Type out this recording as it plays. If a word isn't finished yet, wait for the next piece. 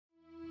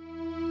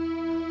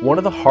One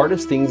of the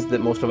hardest things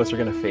that most of us are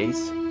going to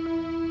face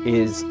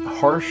is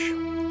harsh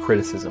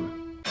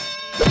criticism.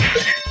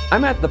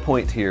 I'm at the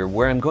point here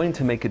where I'm going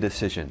to make a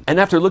decision. And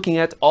after looking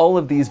at all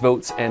of these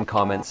votes and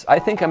comments, I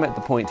think I'm at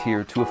the point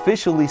here to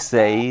officially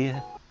say...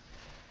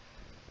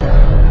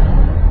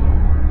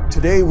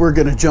 Today we're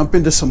going to jump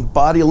into some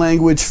body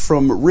language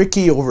from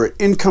Ricky over at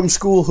Income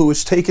School, who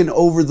has taken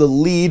over the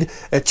lead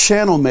at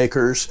Channel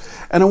Makers.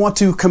 And I want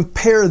to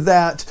compare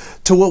that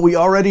to what we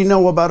already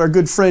know about our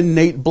good friend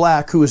Nate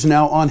Black, who is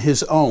now on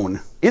his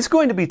own. It's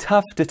going to be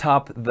tough to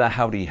top the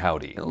howdy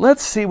howdy.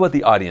 Let's see what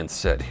the audience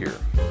said here.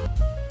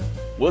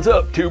 What's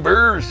up,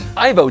 tubers?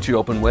 I vote you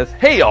open with,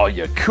 hey all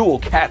you cool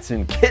cats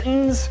and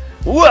kittens,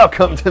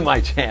 welcome to my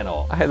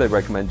channel. I highly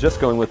recommend just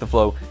going with the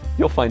flow.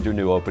 You'll find your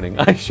new opening.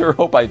 I sure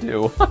hope I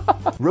do.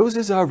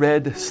 Roses are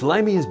red,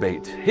 slimy as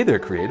bait. Hey there,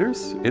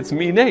 creators. It's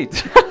me,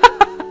 Nate.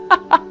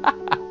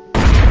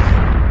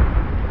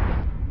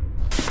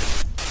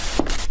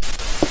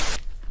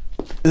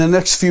 In the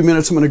next few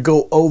minutes, I'm going to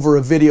go over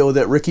a video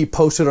that Ricky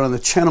posted on the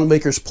Channel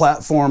Makers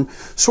platform,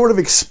 sort of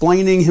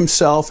explaining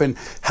himself and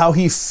how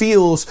he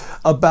feels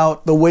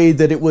about the way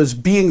that it was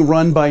being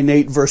run by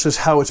Nate versus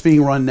how it's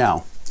being run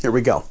now. Here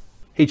we go.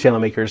 Hey, Channel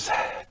Makers.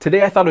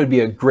 Today I thought it would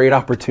be a great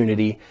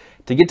opportunity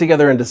to get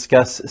together and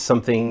discuss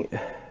something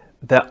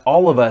that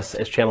all of us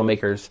as channel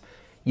makers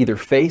either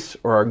face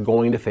or are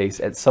going to face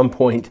at some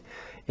point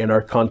in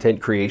our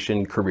content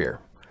creation career.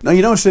 Now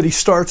you notice that he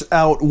starts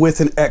out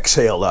with an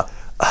exhale.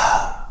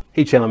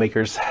 Hey, channel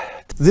makers.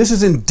 This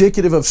is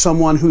indicative of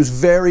someone who's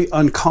very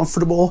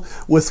uncomfortable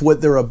with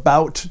what they're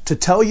about to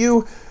tell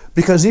you,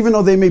 because even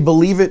though they may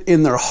believe it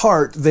in their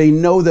heart, they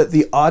know that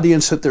the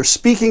audience that they're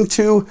speaking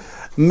to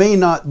may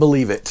not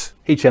believe it.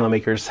 Hey, channel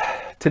makers.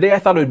 Today I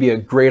thought it would be a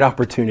great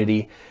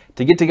opportunity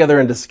to get together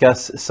and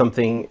discuss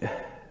something.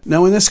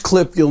 Now in this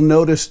clip, you'll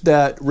notice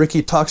that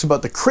Ricky talks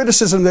about the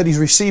criticism that he's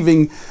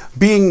receiving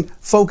being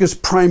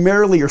focused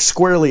primarily or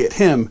squarely at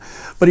him,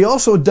 but he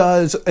also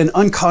does an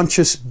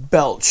unconscious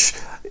belch.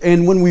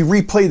 And when we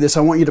replay this,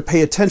 I want you to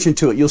pay attention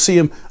to it. You'll see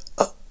him,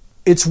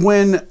 it's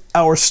when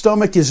our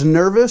stomach is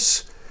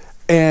nervous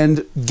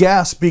and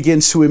gas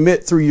begins to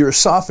emit through your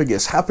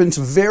esophagus. Happens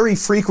very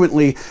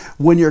frequently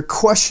when you're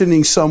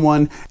questioning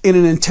someone in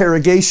an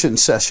interrogation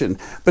session,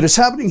 but it's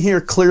happening here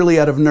clearly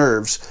out of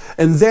nerves.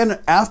 And then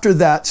after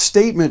that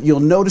statement, you'll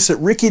notice that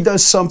Ricky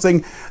does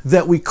something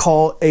that we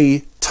call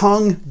a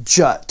tongue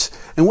jut.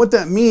 And what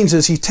that means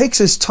is he takes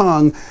his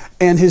tongue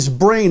and his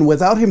brain,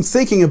 without him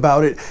thinking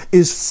about it,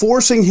 is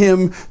forcing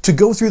him to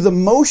go through the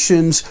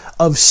motions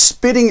of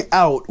spitting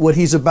out what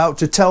he's about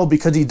to tell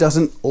because he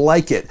doesn't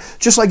like it.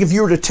 Just like if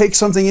you were to take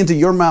something into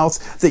your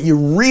mouth that you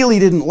really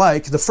didn't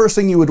like, the first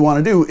thing you would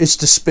want to do is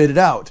to spit it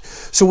out.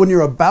 So when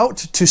you're about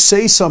to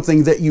say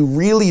something that you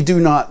really do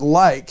not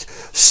like,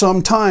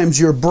 sometimes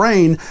your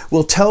brain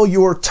will tell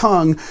your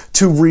tongue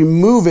to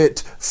remove it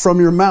from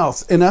your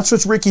mouth. And that's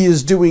what Ricky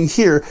is doing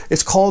here.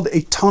 It's called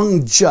a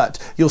tongue jut.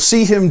 You'll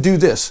see him do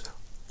this.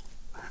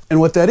 And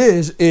what that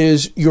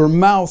is your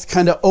mouth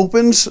kind of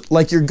opens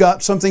like you've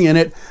got something in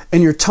it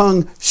and your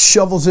tongue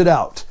shovels it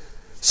out.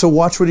 So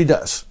watch what he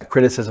does.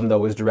 Criticism, though,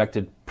 was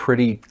directed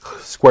pretty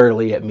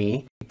squarely at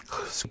me.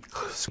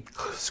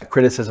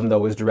 Criticism, though,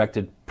 was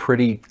directed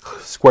pretty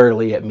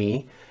squarely at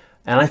me.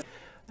 And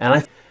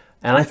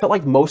I felt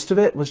like most of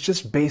it was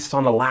just based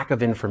on a lack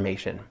of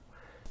information.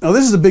 Now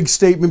this is a big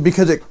statement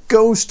because it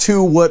goes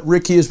to what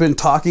Ricky has been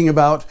talking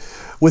about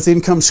with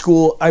Income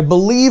School. I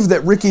believe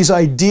that Ricky's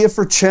idea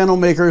for Channel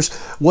Makers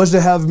was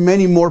to have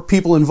many more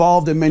people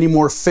involved and many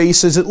more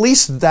faces. At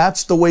least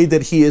that's the way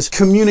that he is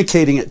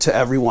communicating it to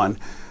everyone.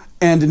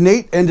 And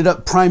Nate ended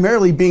up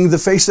primarily being the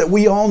face that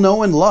we all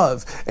know and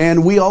love,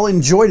 and we all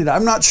enjoyed it.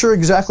 I'm not sure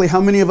exactly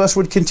how many of us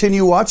would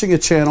continue watching a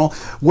channel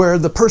where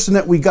the person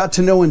that we got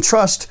to know and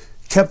trust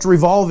kept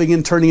revolving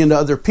and turning into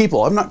other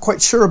people. I'm not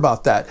quite sure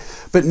about that.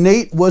 But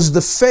Nate was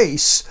the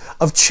face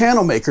of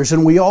Channel Makers,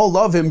 and we all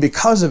love him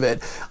because of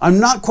it. I'm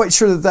not quite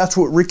sure that that's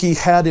what Ricky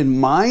had in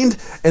mind,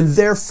 and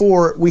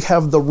therefore we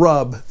have the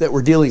rub that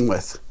we're dealing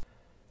with.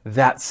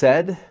 That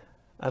said,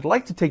 I'd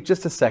like to take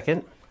just a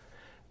second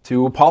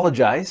to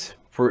apologize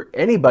for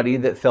anybody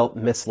that felt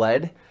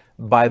misled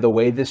by the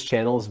way this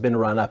channel has been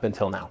run up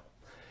until now.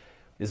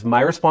 It's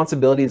my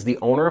responsibility as the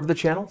owner of the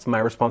channel. It's my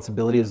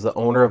responsibility as the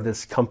owner of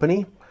this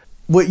company.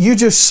 What you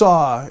just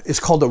saw is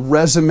called a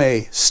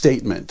resume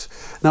statement.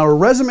 Now, a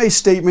resume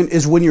statement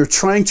is when you're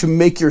trying to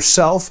make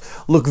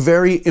yourself look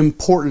very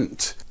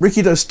important.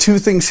 Ricky does two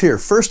things here.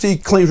 First, he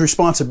claims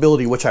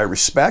responsibility, which I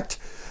respect,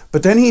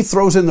 but then he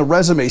throws in the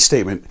resume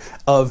statement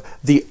of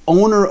the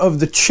owner of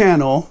the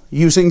channel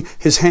using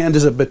his hand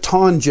as a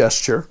baton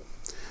gesture.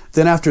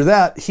 Then after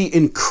that, he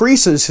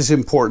increases his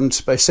importance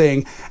by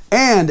saying,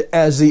 and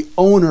as the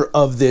owner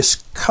of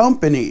this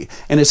company,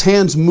 and his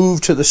hands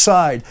move to the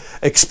side,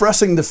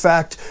 expressing the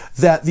fact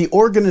that the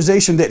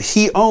organization that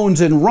he owns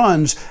and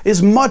runs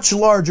is much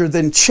larger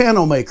than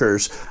Channel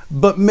Makers.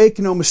 But make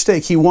no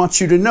mistake, he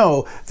wants you to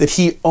know that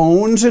he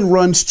owns and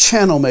runs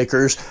Channel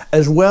Makers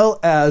as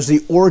well as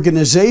the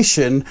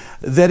organization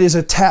that is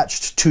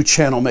attached to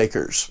Channel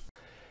Makers.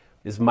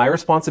 It's my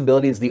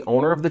responsibility as the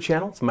owner of the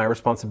channel. It's my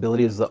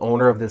responsibility as the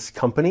owner of this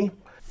company.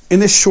 In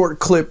this short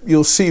clip,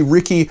 you'll see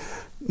Ricky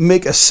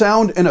make a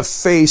sound and a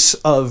face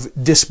of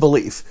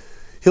disbelief.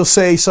 He'll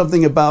say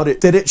something about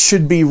it, that it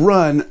should be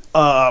run,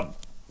 and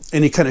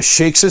he kind of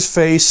shakes his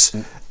face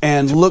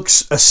and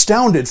looks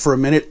astounded for a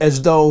minute,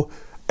 as though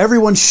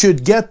everyone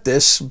should get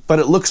this, but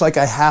it looks like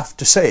I have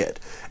to say it.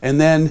 And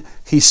then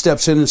he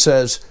steps in and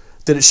says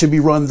that it should be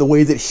run the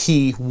way that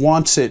he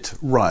wants it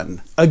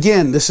run.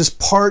 Again, this is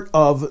part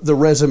of the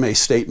resume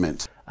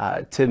statement.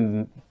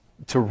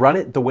 To run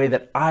it the way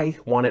that I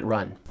want it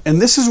run.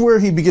 And this is where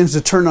he begins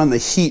to turn on the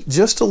heat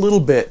just a little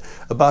bit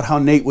about how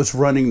Nate was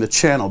running the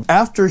channel.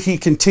 After he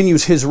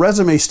continues his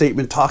resume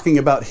statement talking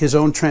about his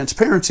own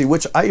transparency,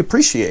 which I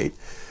appreciate,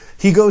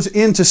 he goes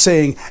into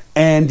saying,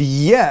 and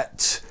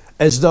yet,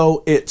 as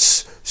though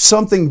it's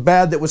something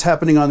bad that was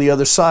happening on the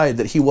other side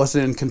that he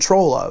wasn't in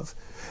control of.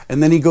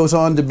 And then he goes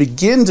on to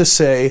begin to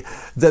say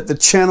that the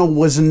channel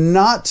was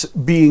not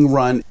being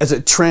run as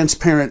a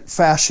transparent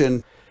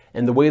fashion.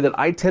 And the way that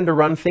I tend to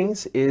run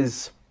things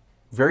is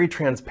very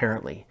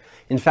transparently.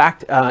 In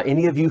fact,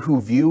 any of you who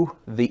view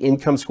the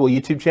Income School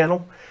YouTube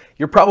channel,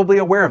 you're probably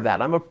aware of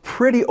that. I'm a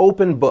pretty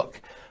open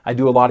book. I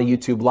do a lot of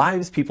YouTube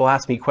lives, people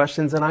ask me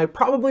questions, and I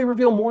probably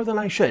reveal more than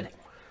I should.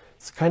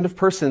 It's the kind of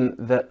person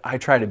that I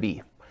try to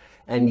be.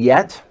 And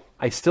yet,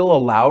 I still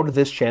allowed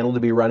this channel to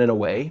be run in a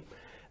way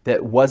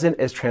that wasn't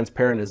as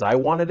transparent as I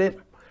wanted it,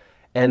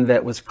 and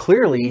that was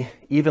clearly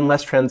even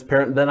less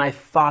transparent than I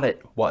thought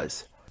it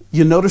was.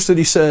 You notice that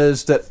he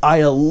says that I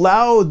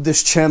allowed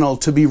this channel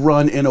to be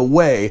run in a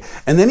way,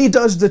 and then he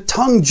does the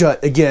tongue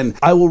jut again.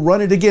 I will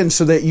run it again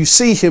so that you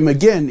see him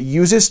again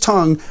use his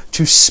tongue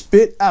to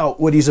spit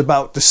out what he's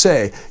about to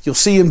say. You'll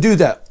see him do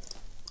that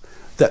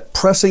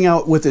pressing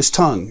out with his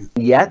tongue.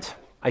 Yet,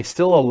 I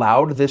still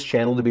allowed this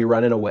channel to be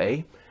run in a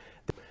way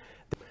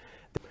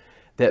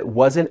that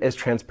wasn't as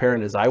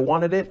transparent as I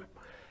wanted it,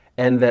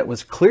 and that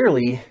was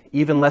clearly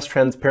even less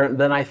transparent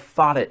than I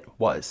thought it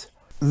was.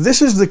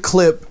 This is the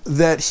clip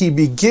that he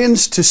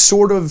begins to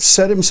sort of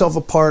set himself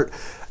apart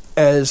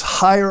as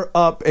higher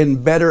up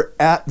and better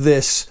at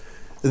this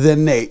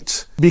than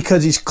Nate,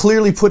 because he's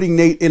clearly putting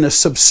Nate in a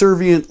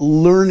subservient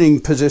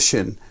learning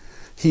position.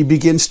 He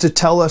begins to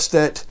tell us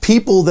that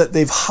people that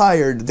they've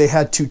hired, they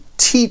had to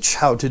teach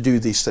how to do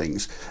these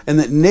things, and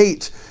that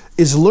Nate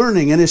is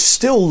learning and is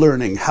still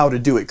learning how to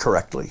do it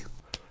correctly.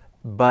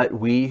 But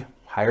we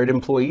hired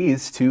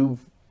employees to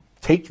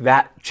take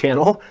that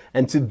channel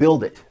and to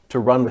build it, to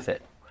run with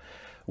it.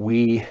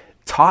 We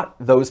taught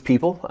those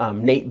people,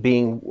 Nate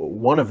being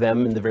one of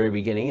them in the very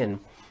beginning,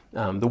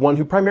 and the one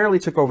who primarily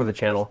took over the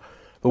channel,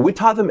 but we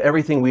taught them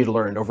everything we'd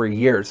learned over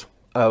years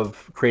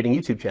of creating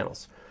YouTube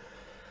channels.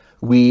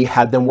 We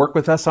had them work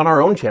with us on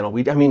our own channel.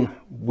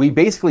 We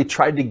basically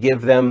tried to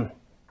give them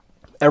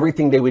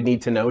everything they would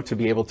need to know to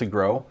be able to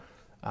grow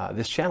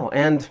this channel.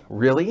 And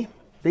really,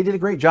 they did a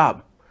great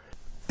job.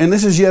 And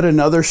this is yet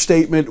another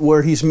statement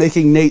where he's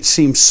making Nate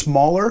seem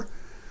smaller,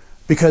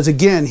 because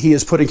again, he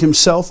is putting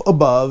himself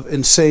above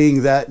and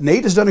saying that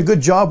Nate has done a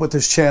good job with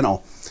this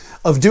channel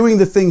of doing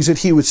the things that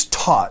he was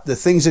taught, the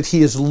things that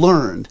he has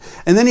learned.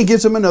 And then he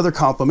gives him another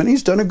compliment.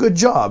 He's done a good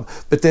job.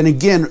 But then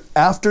again,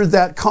 after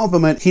that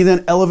compliment, he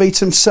then elevates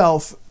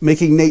himself,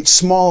 making Nate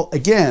small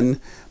again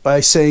by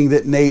saying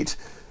that Nate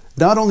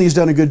not only has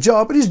done a good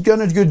job, but he's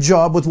done a good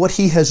job with what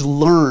he has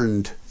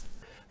learned.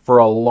 For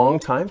a long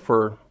time,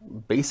 for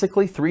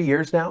basically 3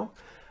 years now,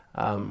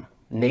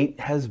 Nate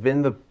has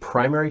been the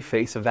primary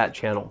face of that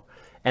channel.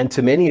 And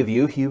to many of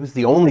you, he was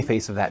the only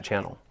face of that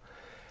channel.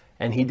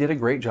 And he did a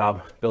great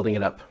job building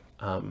it up.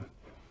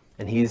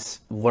 And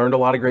he's learned a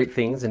lot of great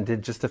things and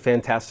did just a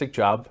fantastic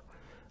job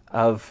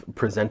of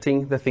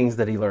presenting the things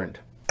that he learned.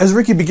 As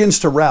Ricky begins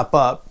to wrap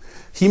up,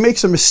 he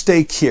makes a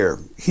mistake here.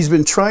 He's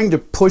been trying to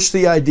push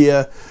the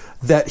idea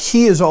that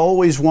he has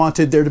always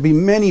wanted there to be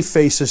many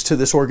faces to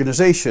this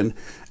organization,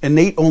 and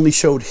Nate only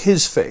showed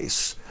his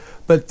face.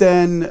 But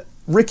then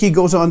Ricky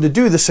goes on to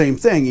do the same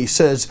thing. He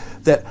says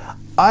that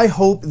I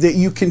hope that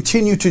you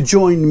continue to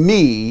join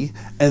me,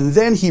 and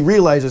then he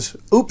realizes,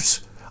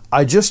 oops,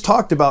 I just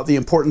talked about the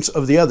importance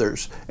of the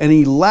others. And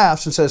he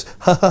laughs and says,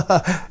 ha ha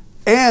ha,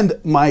 and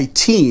my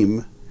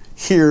team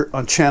here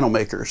on Channel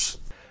Makers.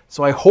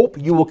 So I hope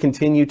you will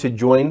continue to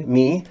join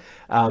me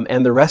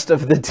and the rest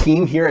of the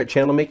team here at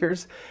Channel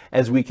Makers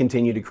as we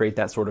continue to create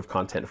that sort of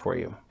content for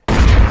you.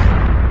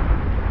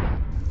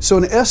 So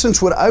in essence,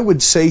 what I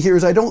would say here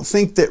is I don't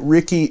think that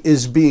Ricky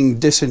is being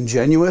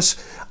disingenuous.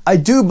 I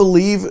do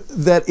believe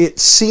that it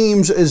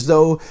seems as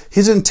though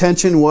his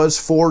intention was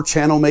for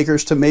Channel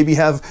Makers to maybe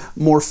have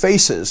more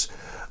faces.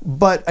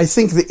 But I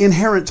think the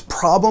inherent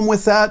problem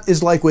with that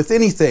is like with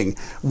anything.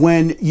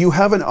 When you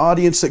have an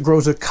audience that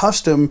grows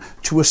accustomed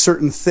to a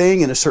certain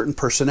thing and a certain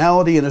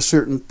personality and a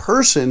certain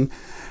person,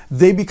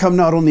 they become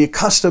not only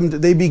accustomed,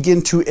 they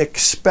begin to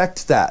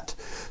expect that.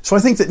 So I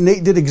think that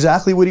Nate did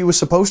exactly what he was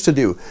supposed to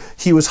do.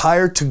 He was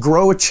hired to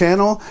grow a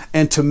channel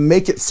and to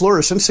make it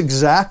flourish. And that's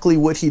exactly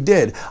what he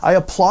did. I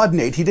applaud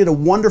Nate. He did a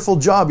wonderful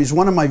job. He's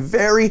one of my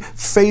very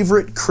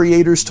favorite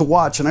creators to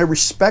watch, and I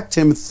respect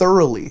him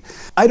thoroughly.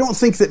 I don't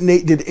think that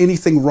Nate did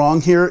anything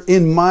wrong here.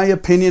 In my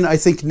opinion, I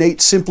think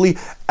Nate simply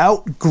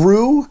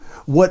outgrew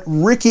what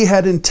Ricky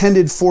had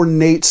intended for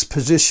Nate's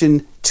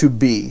position to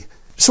be.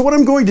 So what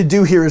I'm going to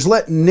do here is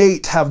let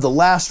Nate have the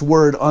last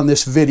word on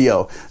this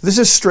video. This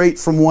is straight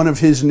from one of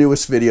his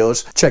newest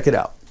videos. Check it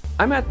out.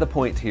 I'm at the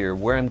point here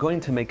where I'm going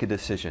to make a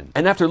decision.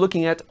 And after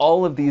looking at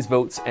all of these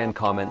votes and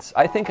comments,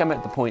 I think I'm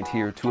at the point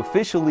here to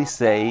officially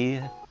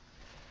say,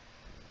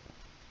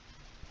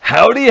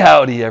 howdy,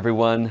 howdy,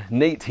 everyone.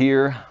 Nate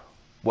here.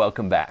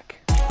 Welcome back.